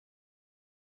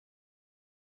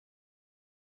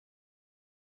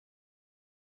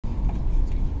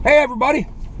Hey everybody,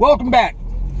 welcome back.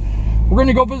 We're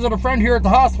gonna go visit a friend here at the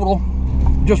hospital,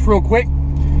 just real quick,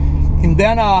 and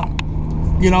then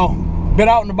you know, been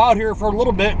out and about here for a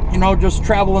little bit, you know, just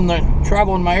traveling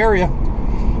my area,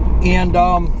 and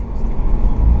I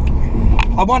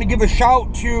want to give a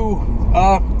shout to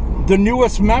the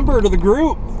newest member to the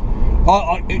group,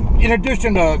 in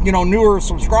addition to, you know, newer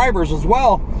subscribers as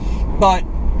well. But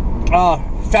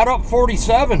Fed Up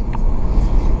 47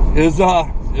 is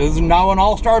now an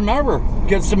all-star member.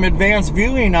 Gets some advanced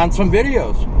viewing on some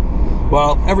videos.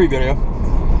 Well, every video.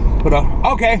 But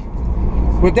okay.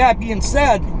 With that being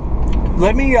said,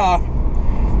 let me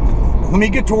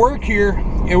get to work here,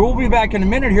 and we'll be back in a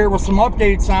minute here with some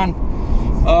updates on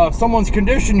someone's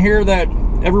condition here that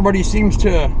everybody seems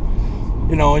to,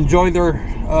 you know, enjoy their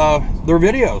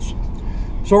videos.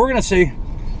 So we're gonna see.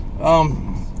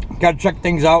 Got to check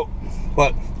things out,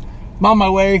 but I'm on my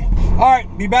way. All right,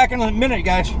 be back in a minute,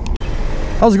 guys.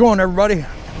 How's it going, everybody?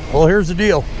 Well, here's the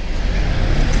deal.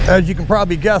 As you can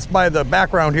probably guess by the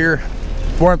background here,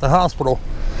 we're at the hospital,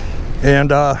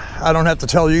 and I don't have to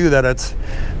tell you that it's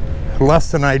less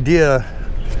than idea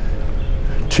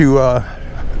to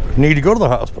need to go to the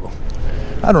hospital.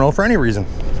 I don't know, for any reason.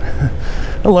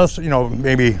 Unless, you know,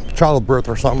 maybe childbirth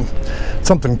or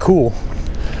something cool.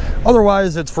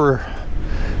 Otherwise, it's for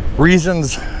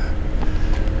reasons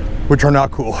which are not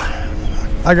cool.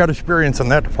 I got experience in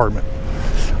that department.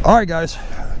 All right, guys,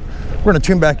 we're gonna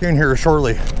tune back in here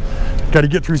shortly. Got to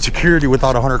get through security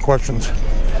without 100 questions.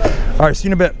 All right, see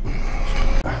you in a bit.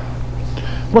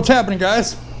 What's happening,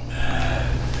 guys?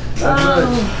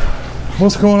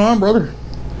 What's going on, brother?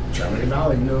 Trying to make a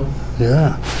dollar, you know.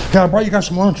 Yeah. Yeah, I brought you guys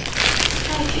some lunch.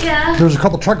 Yeah. There's a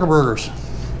couple trucker burgers.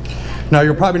 Now,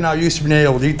 you're probably not used to being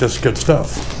able to eat this good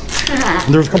stuff.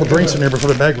 And there's a couple drinks in there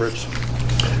before the bag rips.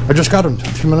 I just got them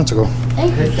a few minutes ago.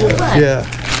 Thank you so much. Yeah.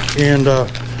 And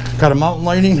got a Mountain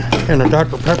Lightning and a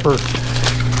Dr. Pepper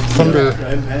Thunder.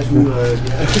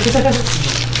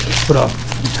 But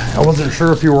I wasn't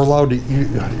sure if you were allowed to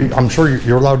eat. I'm sure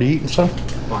you're allowed to eat and stuff.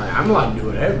 Well, I'm allowed to do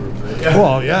whatever, but yeah.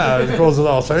 Well, yeah, it goes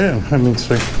without saying. I mean,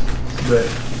 see. But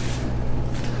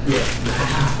yeah,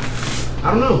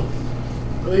 I don't know.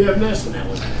 Really have messed in that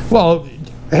one. Well,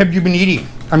 have you been eating?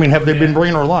 I mean, have they been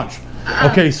bringing her lunch?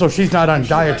 Okay, so she's not on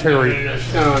dietary. No,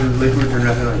 she's not on liquids or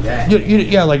nothing like that.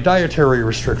 Yeah, like dietary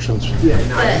restrictions. Yeah,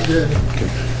 no.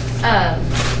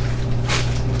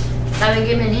 I've been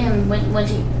giving him, once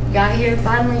he got here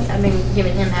finally, I've been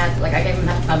giving him half, like I gave him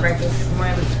half my breakfast this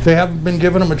morning. They haven't been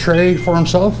giving him a tray for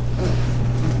himself?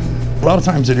 A lot of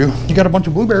times they do. You got a bunch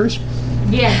of blueberries.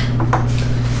 Yeah.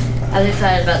 I was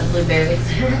excited about the blueberries.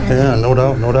 Yeah, no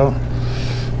doubt, no doubt.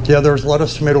 Yeah, there's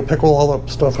lettuce, tomato, pickle, all that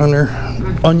stuff on there.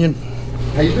 Onion.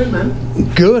 How you been,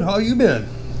 man? Good, how you been?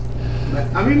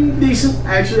 I mean, decent,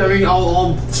 actually. I mean,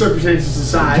 all circumstances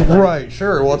aside. Right,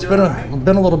 sure. Well, it's been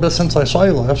a little bit since I saw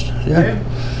you last. Yeah.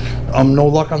 No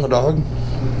luck on the dog?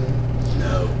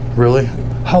 No. Really?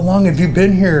 How long have you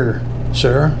been here,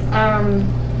 Sarah?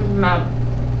 My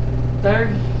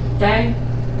third day.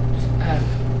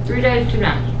 3 days, 2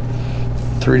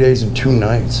 nights. 3 days and 2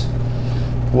 nights.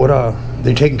 What,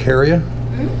 they taking care of you?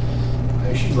 Mm-hmm.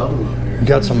 Hey, she's loving it up here. You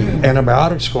got some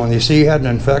antibiotics going. You see you had an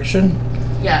infection?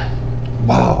 Yeah.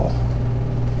 Wow.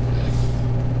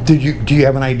 Do you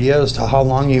have an idea as to how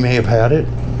long you may have had it?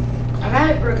 I've had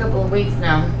it for a couple of weeks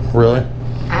now. Really?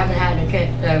 I haven't had a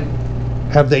chance to.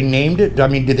 Have they named it? I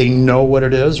mean, did they know what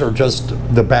it is, or just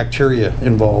the bacteria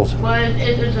involved? Well,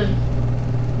 it's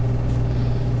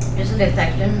an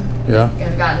infection. Yeah.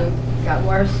 It's gotten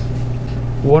worse.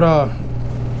 What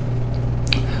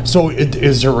so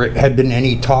is there had been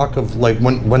any talk of like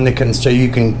when they can say you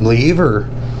can leave, or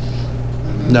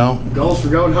no? Goals for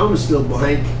going home is still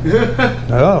blank.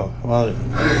 Oh, well,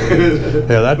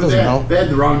 yeah, that doesn't help. They had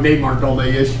the wrong day marked all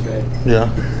day yesterday. Yeah.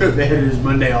 They had it as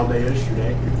Monday all day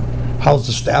yesterday. How's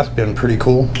the staff been? Pretty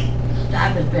cool?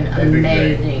 Staff has been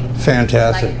amazing.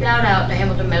 Fantastic. Like, shout out to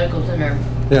Hamilton Medical Center.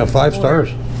 Yeah, 5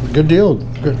 stars. Good deal.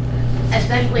 Good.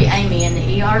 Especially Amy in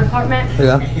the ER department.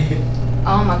 Yeah.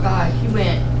 Oh my God,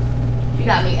 she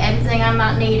got me everything I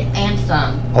might need and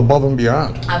some. Above and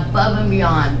beyond. Above and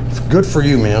beyond. Good for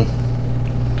you, man.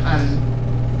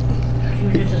 She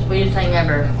was just the sweetest thing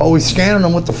ever. Always scanning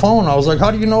them with the phone. I was like,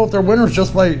 how do you know if they're winners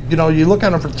just by, you know, you look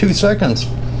at them for 2 seconds?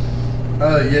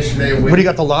 Yesterday. What, do you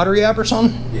got the lottery app or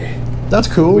something? Yeah. That's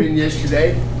cool. Winning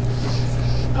yesterday.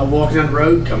 I walked down the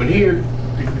road, coming here,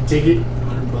 picked up a ticket,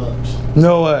 $100.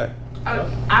 No way. I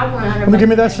won $100. Let me give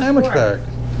me that sandwich back.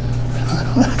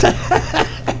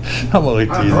 I'm only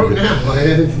teasing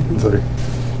you.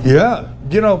 Yeah,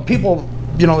 you know, people,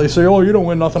 you know, they say, oh, you don't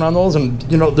win nothing on those. And,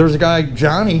 you know, there's a guy,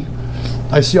 Johnny,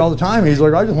 I see all the time. He's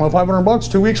like, I just won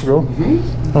 $500 2 weeks ago.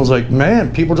 I was like,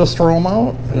 man, people just throw them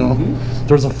out. You know,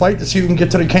 there's a fight to see who can get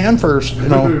to the can first. You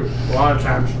know, a lot of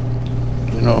times.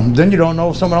 You know, then you don't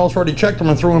know if someone else already checked them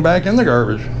and threw them back in the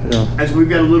garbage. You know. As we've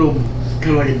got a little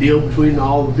kind of like a deal between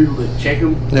all the people that check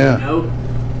them. Yeah. You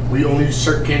know, we only use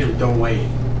certain cans that don't weigh it.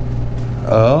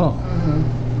 Oh.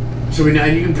 So we know,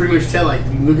 and you can pretty much tell, like,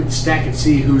 you can look at the stack and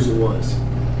see whose it was.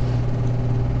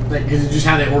 Like, because it's just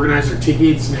how they organize their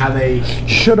tickets and how they...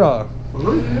 Should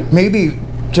maybe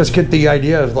just get the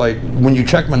idea of, like, when you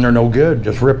check them and they're no good,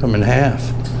 just rip them in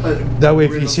half. That way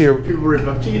if you see people rip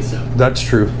up tickets though. That's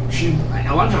true.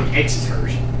 A lot of times X is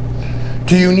hers.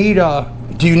 Do you need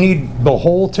the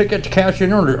whole ticket to cash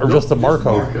in, or just the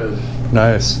barcode? Barcode.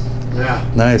 Nice. Yeah.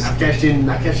 Nice. I cashed in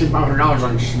 $500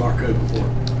 on just a barcode before.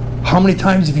 How many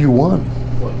times have you won?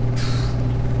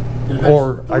 What?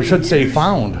 Or I should say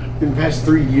found. In the past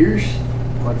 3 years,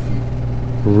 quite a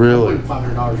few. Really? I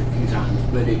won $500 a few times,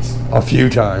 but it's A few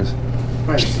times.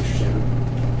 probably 6 or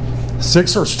 7.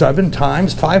 6 or 7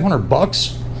 times?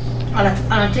 $500? On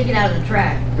a ticket out of the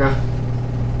track. Yeah.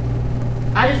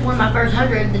 I just won my first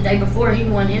 100 the day before he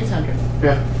won his 100.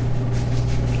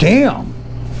 Yeah. Damn.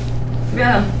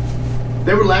 Yeah.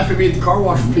 They were laughing at me at the car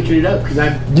wash for picking it up because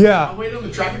I waited on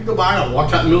the traffic to go by. I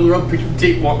walked out in the middle of the road, picked up the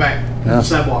ticket, walked back. Yeah. The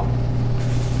sidewalk.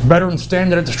 Better than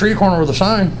standing at the street corner with a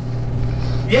sign.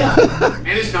 Yeah. And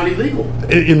it's not illegal.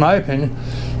 In my opinion.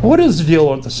 What is the deal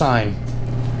with the sign?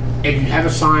 If you have a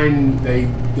sign, I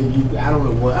don't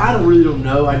know what. I really don't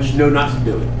know. I just know not to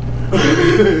do it.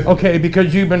 Okay,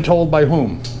 because you've been told by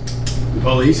whom? The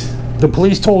police. The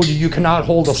police told you cannot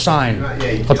hold a sign.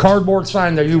 Yeah, you A can't. cardboard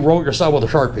sign that you wrote yourself with a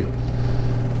Sharpie.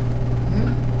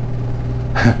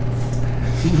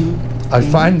 I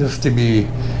find this to be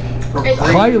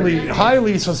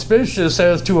highly suspicious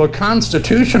as to a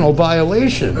constitutional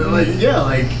violation.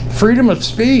 Like Freedom of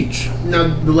speech. now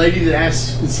the lady that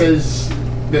asked, it says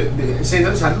that stands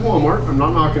outside the Walmart. I'm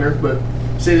not knocking her, but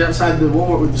stands outside the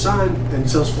Walmart with the sign and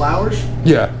sells flowers.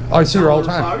 Yeah, I see her all the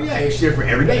time. Flower, yeah, she's there for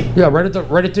every day. Yeah, right at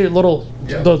the little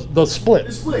the split.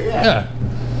 The split, yeah. Yeah.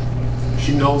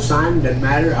 She can hold the sign, doesn't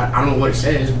matter. I don't know what it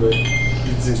says, but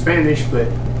it's in Spanish. But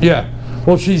Yeah.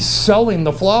 Well, she's selling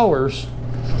the flowers.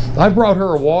 I brought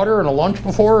her a water and a lunch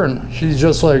before, and she's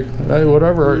just like, hey,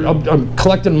 whatever. I'm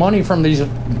collecting money from these,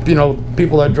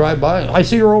 people that drive by. I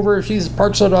see her over. She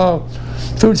parks at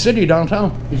Food City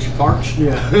downtown. she parks,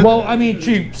 yeah. Well, I mean,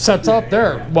 she sets up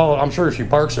there. Well, I'm sure she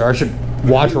parks there. I should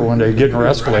watch her one day getting her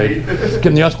Escalade,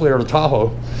 getting the Escalade to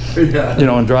Tahoe, Yeah.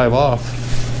 and drive off.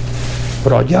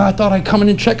 But yeah, I thought I'd come in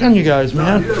and check on you guys,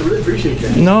 man. I really appreciate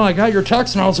that. No, I got your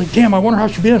text, and I was like, damn, I wonder how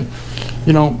she been.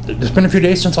 It's been a few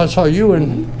days since I saw you,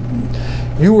 and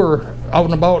you were out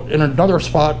and about in another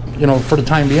spot, for the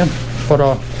time being.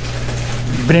 But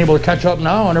been able to catch up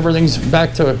now, and everything's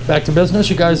back to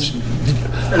business. You guys,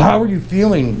 how are you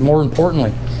feeling? More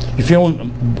importantly, you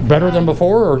feeling better than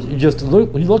before, or you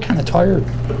look kind of tired?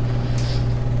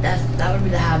 That would be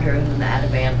the hydro and the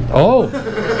Ativan. Oh,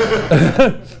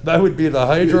 that would be the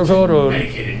hydrocodone.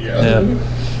 Medicated,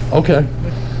 yeah. Okay,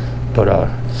 but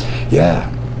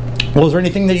yeah. Well, is there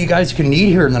anything that you guys can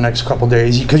need here in the next couple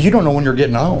days? Because you don't know when you're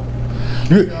getting out.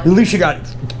 At least you got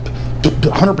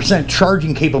 100%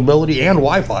 charging capability and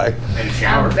Wi-Fi. And a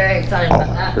shower. I'm very excited about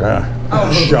that.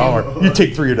 Yeah. Shower. You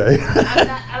take 3 a day.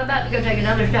 I'm about to go take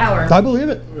another shower. I believe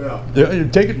it. Yeah. You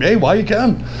take it, while you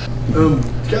can.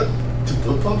 Got some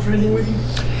flip-flops or anything with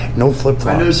you? No flip-flops.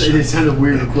 I know it sounded a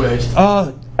weird request.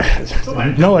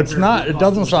 No, it's not. It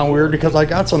doesn't sound weird because I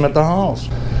got some at the house.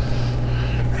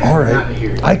 All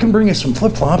right. I can bring you some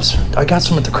flip-flops. I got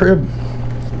some at the crib.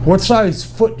 What size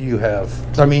foot do you have?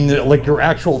 I mean, like your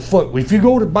actual foot. If you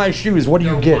go to buy shoes, what do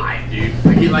you get? Wide, dude.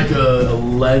 I get like a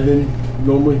 11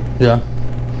 normally. Yeah.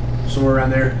 Somewhere around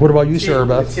there. What about you,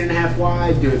 Sara-Beth? 10.5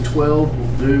 wide. Do a 12.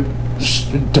 Will do.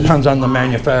 It depends on the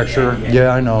manufacturer. Yeah,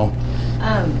 I know.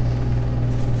 I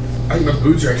think my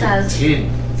boots are actually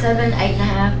 10. 7,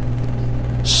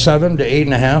 8.5. 7 to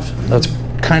 8.5. That's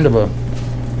kind of a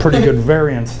pretty good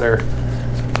variance there.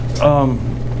 All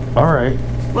right.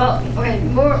 Well, okay,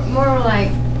 more like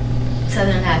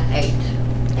 7.5, 8.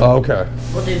 Oh, okay.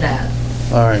 We'll do that.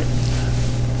 All right.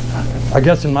 I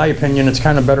guess in my opinion, it's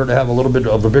kind of better to have a little bit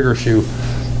of a bigger shoe,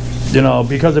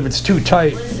 because if it's too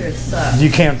tight, Blisters suck. you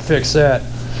can't fix that.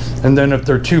 And then if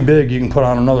they're too big, you can put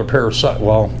on another pair of socks.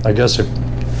 Well, I guess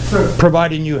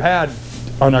providing you had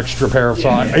an extra pair of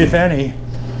socks, if any,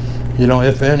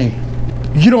 if any.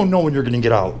 You don't know when you're going to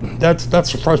get out. That's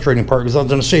the frustrating part, because I was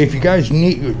going to say, if you guys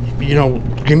need,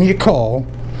 give me a call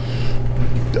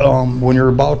when you're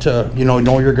about to,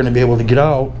 know you're going to be able to get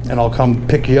out, and I'll come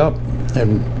pick you up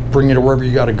and bring you to wherever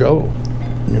you got to go.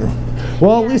 You know.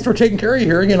 Well, at least we're taking care of you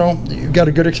here. You know, you've got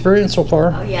a good experience so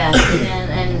far. Oh yeah,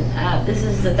 and this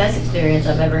is the best experience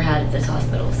I've ever had at this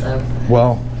hospital. So.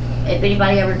 Well. If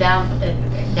anybody ever downs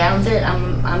it,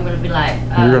 I'm gonna be like.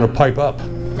 You're gonna pipe up.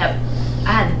 No,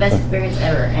 I had the best experience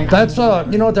ever. And that's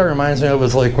you know what that reminds me of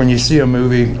is like when you see a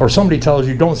movie or somebody tells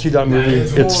you don't see that movie,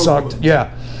 it sucked. Yeah.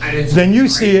 Then you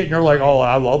see it and you're like, oh,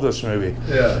 I love this movie.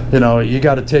 Yeah. You know, you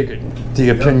got to take the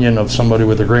opinion of somebody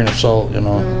with a grain of salt. You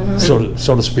know, so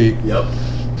to speak. Yep.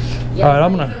 Yeah, all right,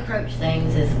 I'm gonna approach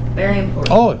things is very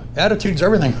important. Oh, attitude's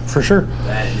everything for sure.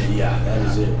 That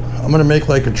is it. I'm gonna make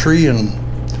like a tree and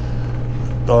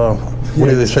what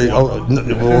do they say? Oh,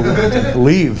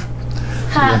 leave.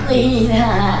 Leave.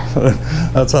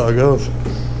 That's how it goes.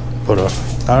 But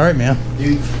all right, man.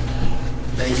 Dude,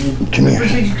 thank you. Come here.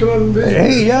 Appreciate you coming and visiting.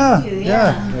 Hey, yeah.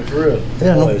 Yeah, for real.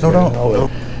 Yeah, no doubt.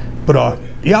 But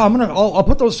yeah, I'll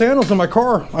put those sandals in my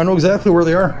car. I know exactly where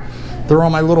they are. They're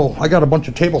on my little. I got a bunch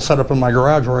of tables set up in my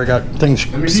garage where I got things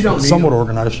somewhat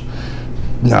organized.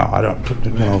 No, I don't.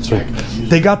 You know, so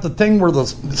they got the thing where the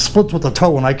splits with the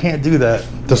toe, and I can't do that.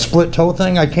 The split toe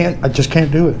thing, I just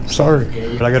can't do it. Sorry,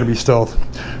 but I got to be stealth.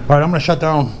 All right, I'm gonna shut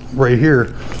down right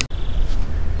here.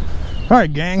 All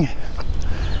right, gang.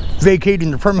 Vacating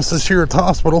the premises here at the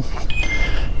hospital.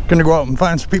 Gonna go out and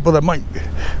find some people that might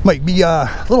be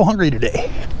a little hungry today.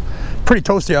 Pretty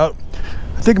toasty out.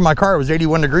 I think in my car it was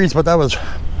 81 degrees, but that was,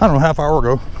 I don't know, half hour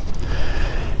ago.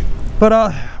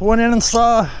 But went in and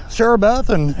saw Sara-Beth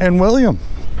and William.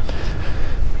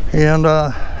 And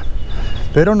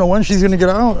they don't know when she's gonna get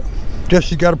out. Guess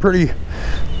she's got a pretty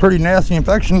nasty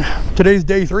infection. Today's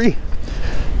day 3.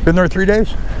 Been there 3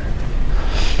 days.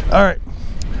 All right,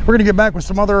 we're gonna get back with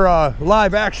some other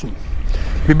live action.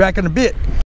 Be back in a bit.